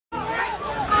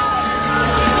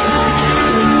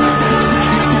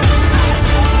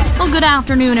Good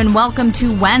afternoon and welcome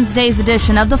to Wednesday's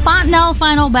edition of the Fontenelle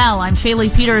Final Bell. I'm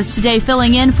Shaylee Peters, today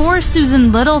filling in for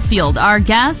Susan Littlefield. Our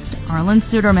guest, Arlan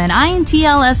Suderman,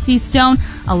 INTL FCStone.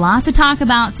 A lot to talk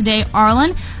about today,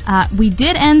 Arlan. We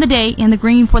did end the day in the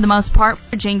green for the most part,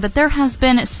 but there has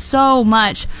been so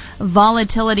much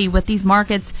volatility with these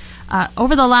markets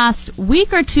over the last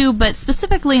week or two, but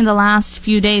specifically in the last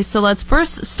few days. So let's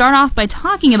first start off by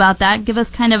talking about that. Give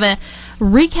us kind of a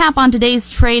recap on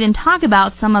today's trade and talk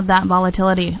about some of that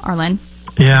volatility, Arlan.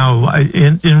 Yeah,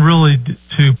 and really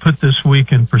to put this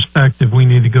week in perspective, we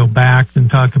need to go back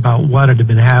and talk about what had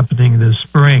been happening this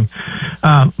spring.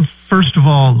 First of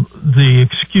all, the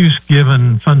excuse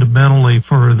given fundamentally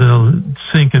for the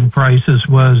sink in prices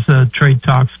was trade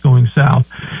talks going south.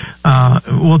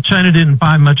 Well, China didn't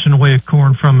buy much in the way of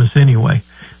corn from us anyway.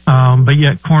 But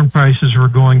yet corn prices were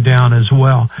going down as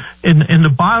well. And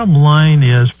the bottom line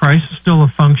is price is still a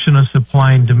function of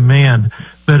supply and demand,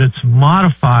 but it's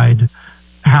modified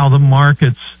how the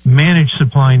markets manage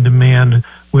supply and demand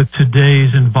with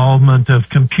today's involvement of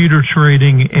computer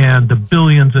trading and the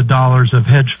billions of dollars of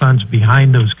hedge funds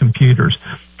behind those computers.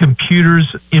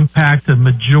 Computers impact the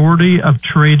majority of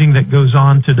trading that goes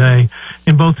on today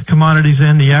in both the commodities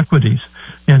and the equities.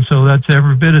 And so that's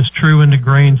every bit as true in the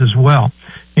grains as well.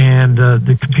 And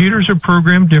the computers are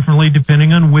programmed differently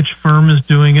depending on which firm is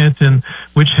doing it and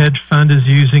which hedge fund is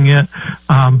using it.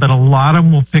 But a lot of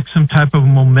them will pick some type of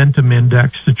momentum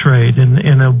index to trade, and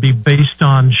it'll be based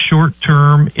on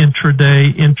short-term,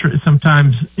 intraday,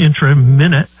 sometimes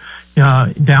intra-minute,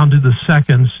 down to the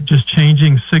seconds, just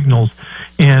changing signals.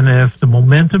 And if the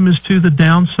momentum is to the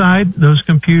downside, those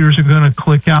computers are going to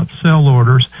click out sell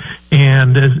orders,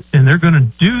 and they're going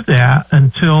to do that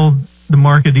until the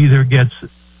market either gets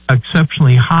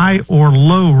exceptionally high or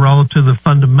low relative to the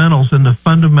fundamentals, and the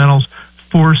fundamentals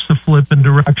force the flip in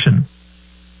direction.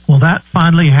 Well, that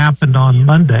finally happened on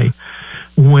Monday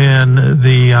when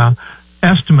the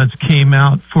estimates came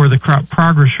out for the crop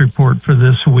progress report for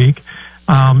this week,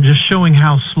 just showing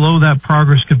how slow that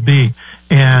progress could be.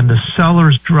 And the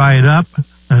sellers dried up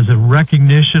as a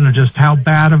recognition of just how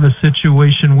bad of a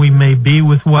situation we may be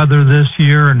with weather this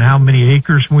year and how many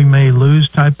acres we may lose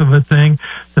type of a thing.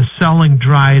 The selling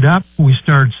dried up. We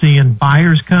started seeing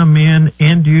buyers come in,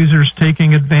 end users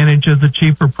taking advantage of the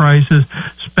cheaper prices,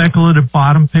 speculative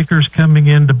bottom pickers coming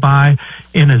in to buy.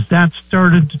 And as that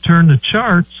started to turn the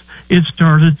charts, it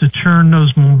started to turn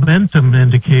those momentum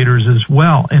indicators as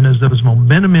well. And as those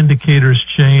momentum indicators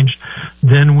changed,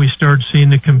 then we started seeing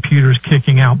the computers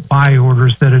kicking out buy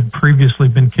orders that had previously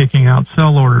been kicking out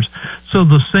sell orders. So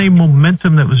the same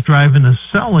momentum that was driving the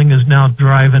selling is now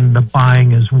driving the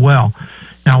buying as well.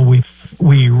 Now we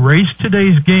erased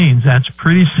today's gains. That's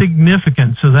pretty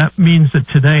significant. So that means that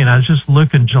today, and I was just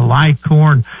looking, July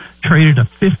corn traded a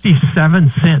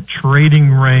 57-cent trading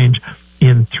range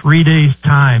in 3 days'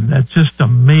 time. That's just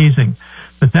amazing.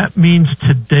 But that means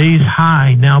today's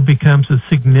high now becomes a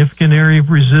significant area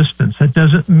of resistance. That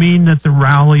doesn't mean that the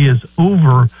rally is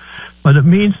over, but it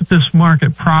means that this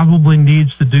market probably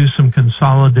needs to do some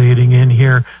consolidating in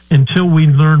here until we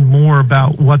learn more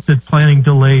about what the planning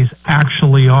delays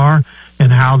actually are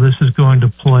and how this is going to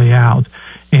play out.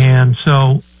 And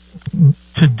so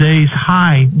today's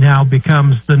high now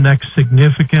becomes the next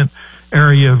significant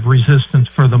area of resistance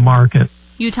for the market.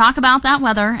 You talk about that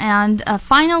weather and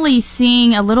finally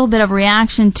seeing a little bit of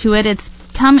reaction to it. It's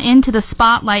come into the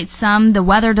spotlight some, the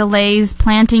weather delays,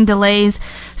 planting delays.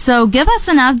 So give us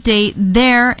an update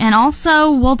there, and also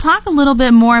we'll talk a little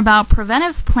bit more about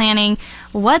preventive planning,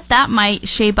 what that might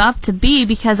shape up to be,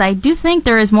 because I do think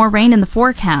there is more rain in the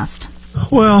forecast.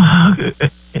 Well,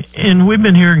 and we've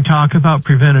been hearing talk about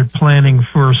preventive planning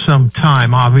for some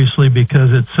time, obviously,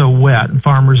 because it's so wet and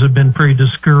farmers have been pretty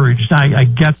discouraged. I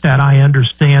get that. I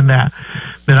understand that.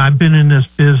 But I've been in this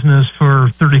business for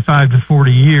 35 to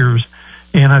 40 years,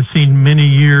 and I've seen many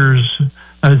years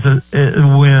when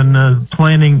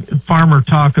farmer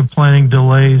talk of planning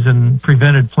delays and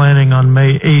prevented planning on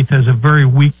May 8th has a very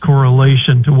weak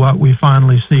correlation to what we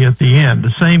finally see at the end.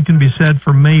 The same can be said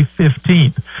for May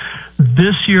 15th.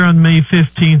 This year on May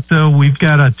 15th, though, we've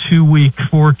got a 2-week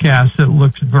forecast that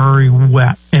looks very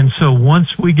wet. And so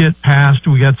once we get past,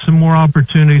 we got some more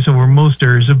opportunities over most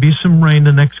areas. There'll be some rain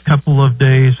the next couple of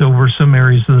days over some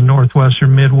areas of the Northwest or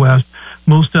Midwest.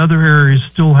 Most other areas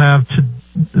still have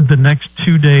the next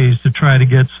 2 days to try to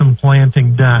get some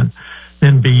planting done.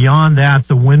 Then beyond that,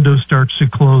 the window starts to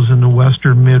close in the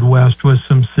western Midwest with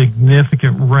some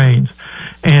significant rains.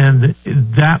 And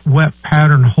that wet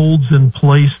pattern holds in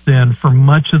place then for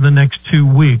much of the next 2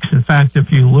 weeks. In fact,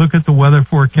 if you look at the weather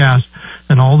forecast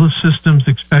and all the systems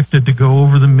expected to go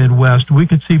over the Midwest, we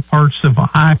could see parts of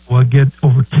Iowa get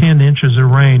over 10 inches of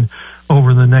rain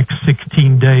over the next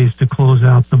 16 days to close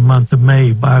out the month of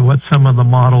May by what some of the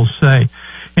models say.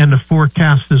 And the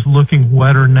forecast is looking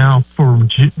wetter now for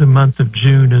the month of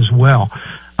June as well.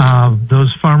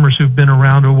 Those farmers who've been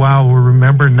around a while will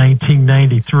remember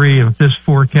 1993. If this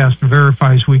forecast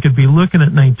verifies, we could be looking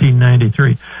at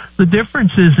 1993. The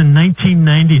difference is in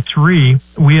 1993,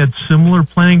 we had similar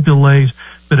planting delays,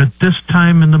 but at this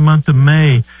time in the month of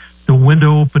May, the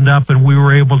window opened up and we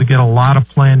were able to get a lot of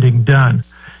planting done.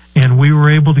 And we were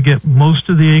able to get most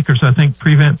of the acres. I think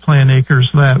prevent plant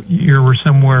acres that year were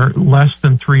somewhere less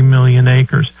than 3 million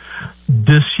acres.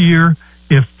 This year,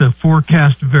 if the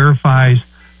forecast verifies,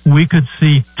 we could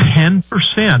see 10%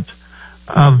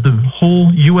 of the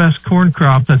whole U.S. corn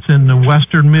crop that's in the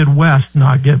western Midwest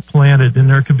not get planted, and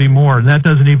there could be more. And that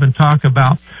doesn't even talk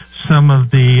about some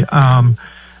of the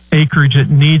acreage that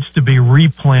needs to be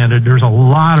replanted. There's a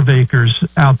lot of acres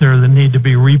out there that need to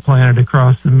be replanted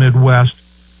across the Midwest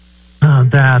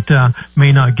that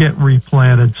may not get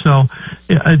replanted. So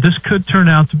this could turn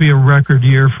out to be a record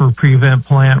year for prevent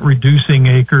plant, reducing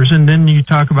acres. And then you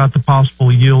talk about the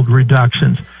possible yield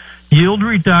reductions. Yield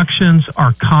reductions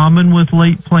are common with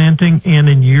late planting and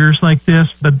in years like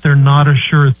this, but they're not a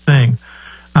sure thing.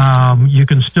 You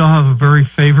can still have a very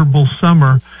favorable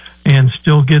summer and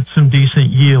still get some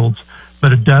decent yields,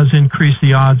 but it does increase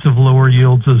the odds of lower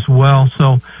yields as well.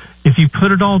 So if you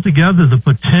put it all together, the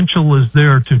potential is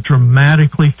there to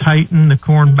dramatically tighten the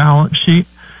corn balance sheet,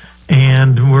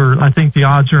 and I think the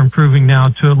odds are improving now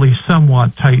to at least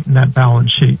somewhat tighten that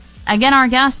balance sheet. Again, our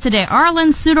guest today, Arlan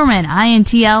Suderman,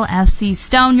 INTL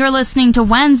FCStone. You're listening to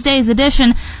Wednesday's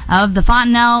edition of the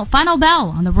Fontenelle Final Bell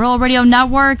on the Rural Radio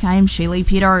Network. I'm Shaylee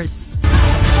Peters.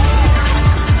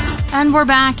 And we're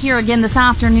back here again this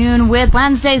afternoon with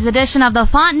Wednesday's edition of the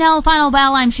Fontenelle Final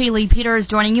Bell. I'm Shaylee Peters,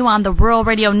 joining you on the Rural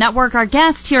Radio Network. Our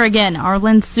guest here again,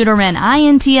 Arlan Suderman,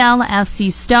 INTL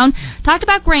FCStone. Talked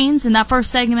about grains in that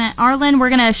first segment. Arlan, we're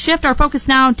going to shift our focus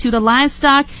now to the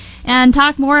livestock and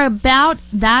talk more about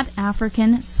that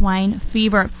African swine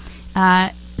fever.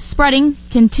 Spreading,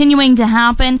 continuing to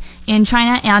happen in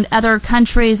China and other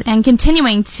countries, and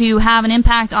continuing to have an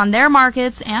impact on their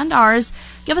markets and ours.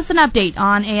 Give us an update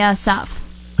on ASF.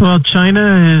 Well,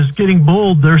 China is getting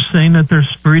bold. They're saying that their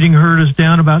breeding herd is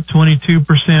down about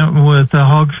 22%, with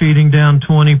hog feeding down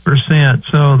 20%.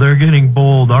 So they're getting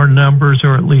bold. Our numbers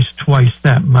are at least twice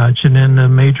that much, and in the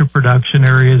major production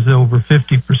areas, over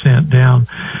 50% down.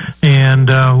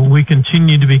 And we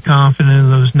continue to be confident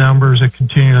in those numbers. I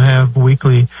continue to have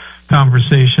weekly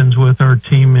conversations with our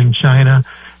team in China.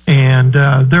 And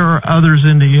there are others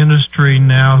in the industry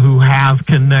now who have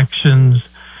connections,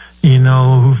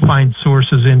 who find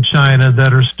sources in China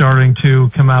that are starting to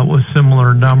come out with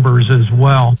similar numbers as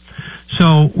well.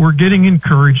 So we're getting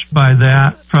encouraged by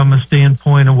that from a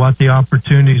standpoint of what the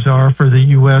opportunities are for the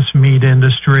U.S. meat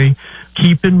industry.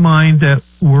 Keep in mind that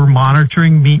we're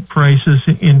monitoring meat prices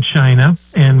in China,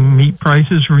 and meat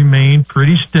prices remain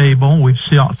pretty stable. We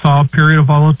saw a period of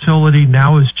volatility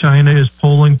now as China is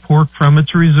pulling pork from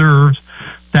its reserves.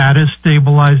 That has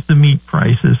stabilized the meat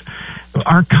prices.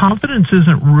 Our confidence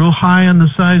isn't real high on the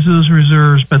size of those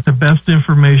reserves, but the best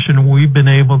information we've been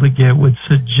able to get would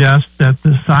suggest that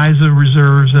the size of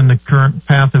reserves and the current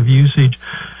path of usage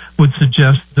would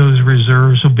suggest those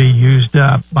reserves will be used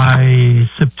up by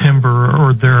September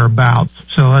or thereabouts.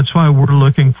 So that's why we're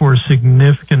looking for a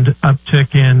significant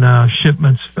uptick in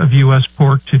shipments of U.S.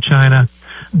 pork to China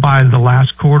by the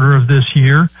last quarter of this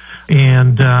year.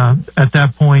 And at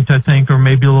that point, I think, or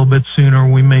maybe a little bit sooner,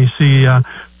 we may see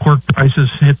pork prices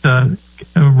hit the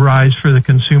rise for the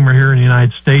consumer here in the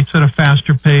United States at a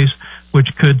faster pace,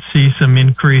 which could see some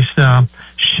increased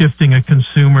shifting of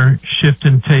consumer shift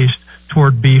in taste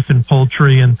toward beef and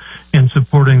poultry, and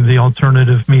supporting the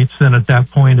alternative meats then at that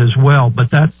point as well.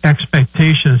 But that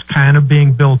expectation is kind of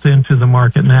being built into the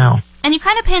market now. And you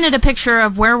kind of painted a picture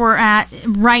of where we're at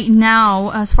right now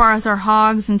as far as our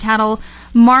hogs and cattle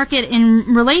market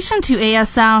in relation to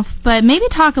ASF, but maybe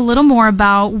talk a little more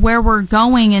about where we're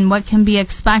going and what can be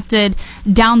expected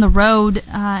down the road,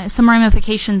 some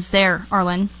ramifications there,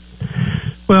 Arlan.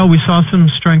 Well, we saw some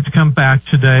strength come back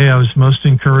today. I was most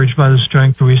encouraged by the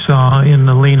strength we saw in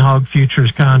the lean hog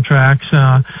futures contracts.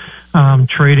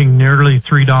 trading nearly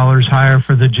 $3 higher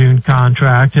for the June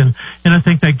contract. And I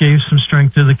think that gave some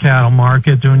strength to the cattle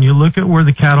market. When you look at where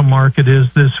the cattle market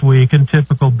is this week in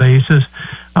typical basis,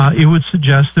 it would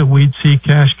suggest that we'd see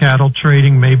cash cattle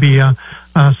trading maybe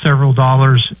several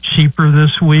dollars cheaper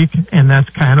this week, and that's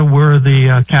kind of where the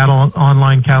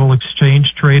online cattle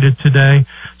exchange traded today.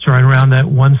 It's right around that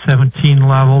 117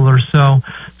 level or so.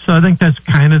 So I think that's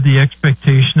kind of the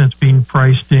expectation that's being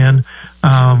priced in.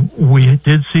 We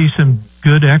did see some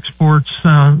good exports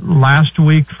last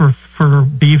week for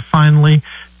beef finally.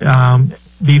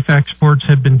 Beef exports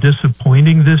have been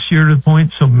disappointing this year to the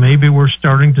point, so maybe we're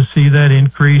starting to see that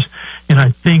increase. And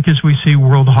I think as we see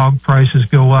world hog prices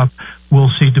go up, we'll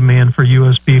see demand for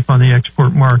U.S. beef on the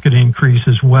export market increase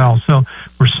as well. So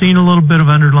we're seeing a little bit of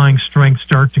underlying strength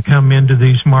start to come into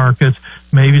these markets,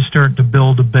 maybe start to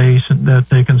build a base that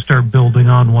they can start building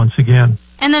on once again.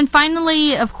 And then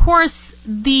finally, of course,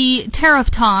 the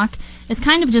tariff talk is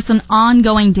kind of just an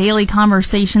ongoing daily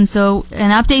conversation. So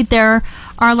an update there,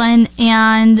 Arlan,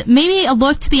 and maybe a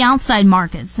look to the outside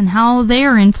markets and how they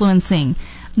are influencing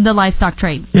the livestock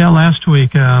trade. Yeah, last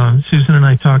week, Susan and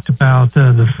I talked about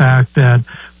the fact that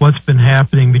what's been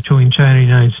happening between China and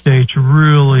the United States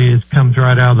really comes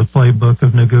right out of the playbook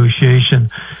of negotiation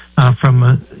from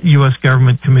a U.S.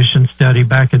 government commission study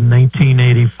back in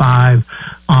 1985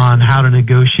 on how to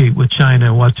negotiate with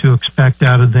China, what to expect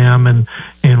out of them,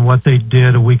 and what they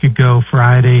did a week ago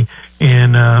Friday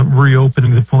in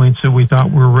reopening the points that we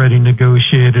thought were already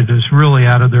negotiated is really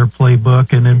out of their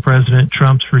playbook. And then President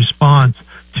Trump's response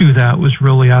to that was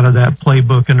really out of that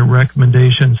playbook and the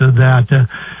recommendations of that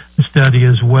study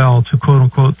as well to quote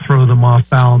unquote throw them off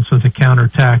balance with a counter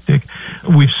tactic.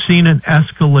 We've seen an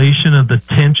escalation of the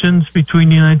tensions between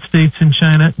the United States and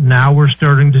China. Now we're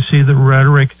starting to see the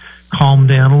rhetoric calm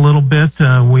down a little bit.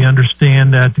 We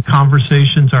understand that the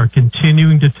conversations are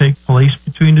continuing to take place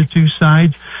between the two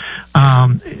sides.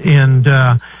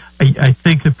 I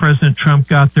think that President Trump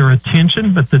got their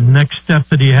attention, but the next step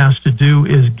that he has to do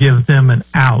is give them an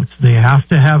out. They have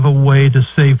to have a way to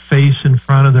save face in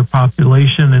front of their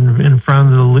population and in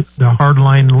front of the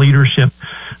hardline leadership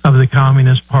of the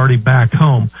Communist Party back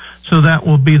home. So that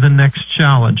will be the next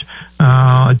challenge.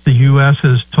 The U.S.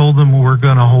 has told them we're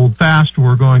going to hold fast,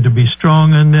 we're going to be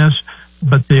strong in this,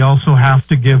 but they also have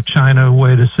to give China a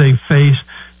way to save face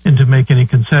and to make any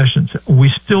concessions. We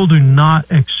still do not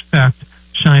expect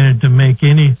China to make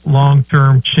any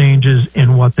long-term changes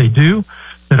in what they do,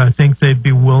 that I think they'd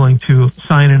be willing to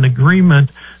sign an agreement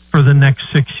for the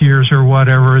next 6 years or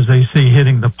whatever as they see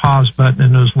hitting the pause button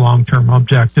in those long-term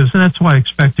objectives. And that's what I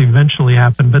expect to eventually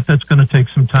happen, but that's going to take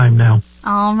some time now.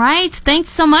 All right. Thanks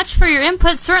so much for your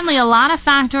input. Certainly a lot of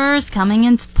factors coming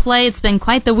into play. It's been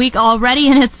quite the week already,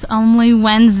 and it's only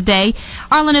Wednesday.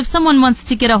 Arlan, if someone wants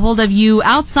to get a hold of you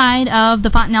outside of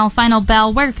the Fontenelle Final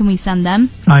Bell, where can we send them?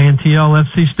 INTL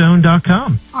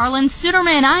FCStone.com. Arlan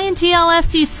Suderman, INTL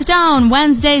FCStone,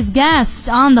 Wednesday's guest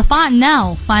on the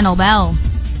Fontenelle Final Bell.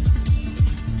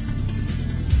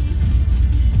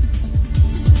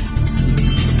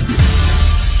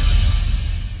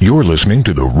 You're listening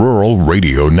to the Rural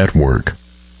Radio Network.